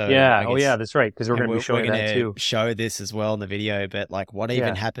 Yeah. Oh, yeah, that's right. Because we're going to be showing that too. Show this as well in the video, but what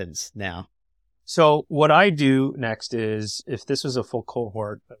even happens now? So what I do next is, if this was a full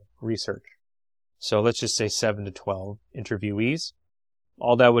cohort of research, so let's just say 7 to 12 interviewees,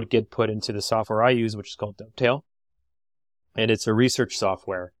 all that would get put into the software I use, which is called Dovetail. And it's a research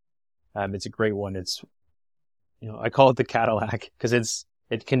software. It's a great one. It's, I call it the Cadillac because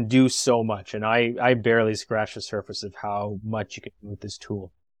it can do so much. And I barely scratch the surface of how much you can do with this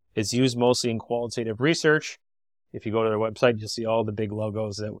tool. It's used mostly in qualitative research. If you go to their website, you'll see all the big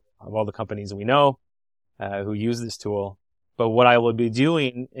logos of all the companies we know who use this tool. But what I will be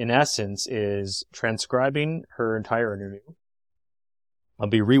doing, in essence, is transcribing her entire interview. I'll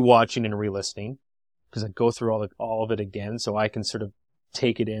be rewatching and re-listening because I go through all of it again, so I can sort of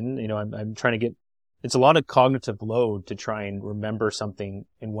take it in. I'm trying to get. It's a lot of cognitive load to try and remember something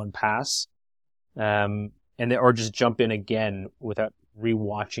in one pass, or just jump in again without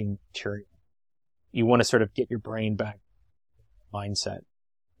rewatching material. You want to sort of get your brain back mindset,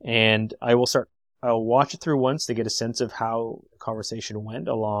 and I'll watch it through once to get a sense of how the conversation went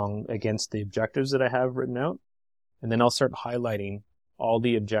along against the objectives that I have written out. And then I'll start highlighting all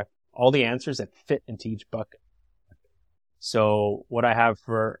the answers that fit into each bucket. So what I have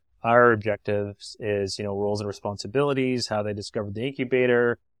for our objectives is, roles and responsibilities, how they discovered the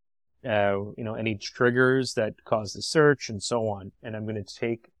incubator, any triggers that caused the search and so on. And I'm going to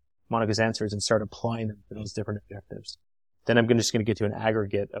take Monica's answers and start applying them to those different objectives. Then I'm just going to get to an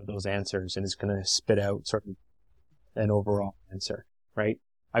aggregate of those answers, and it's going to spit out sort of an overall answer, right?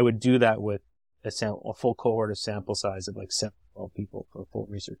 I would do that with a full cohort of sample size of 7 or 12 people for full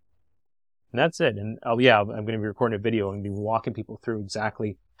research. And that's it. And I'm going to be recording a video and be walking people through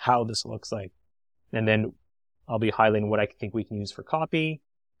exactly how this looks like. And then I'll be highlighting what I think we can use for copy,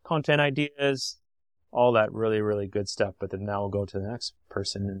 content ideas, all that really, really good stuff. But then now we'll go to the next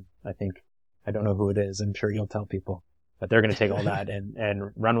person, and I don't know who it is. I'm sure you'll tell people. But they're going to take all that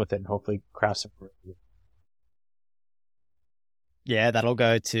and run with it and hopefully craft some. Yeah, that'll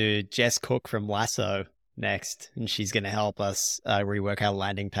go to Jess Cook from Lasso next, and she's going to help us rework our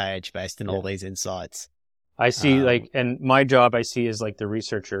landing page based on all these insights. I see, and my job I see is the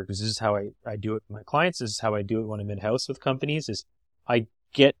researcher, because this is how I do it with my clients. This is how I do it when I'm in-house with companies, is I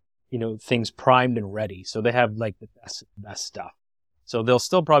get, things primed and ready. So they have the best stuff. So they'll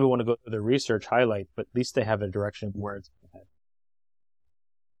still probably want to go through the research highlight, but at least they have a direction of where it's going to head.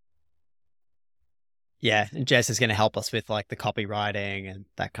 Yeah, and Jess is going to help us with the copywriting and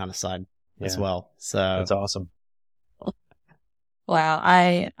that kind of side as well. So that's awesome. Wow,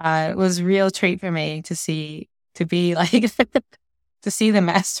 it was a real treat for me to see to see the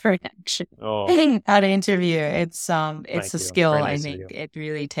master in action. How to interview. It's a skill. I think it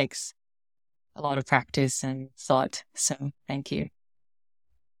really takes a lot of practice and thought. So thank you.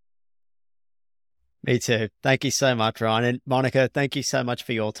 Me too. Thank you so much, Ryan. And Monica, thank you so much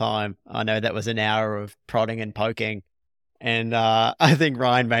for your time. I know that was an hour of prodding and poking, and I think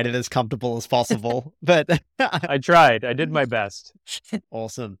Ryan made it as comfortable as possible. But I tried. I did my best.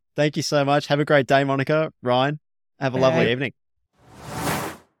 Awesome. Thank you so much. Have a great day, Monica. Ryan, have a lovely evening.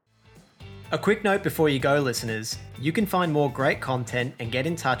 A quick note before you go, listeners. You can find more great content and get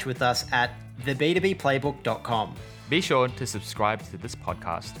in touch with us at theb2bplaybook.com. Be sure to subscribe to this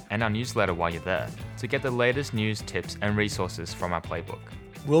podcast and our newsletter while you're there to get the latest news, tips, and resources from our playbook.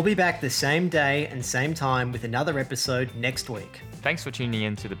 We'll be back the same day and same time with another episode next week. Thanks for tuning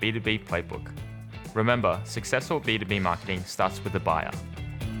in to the B2B Playbook. Remember, successful B2B marketing starts with the buyer.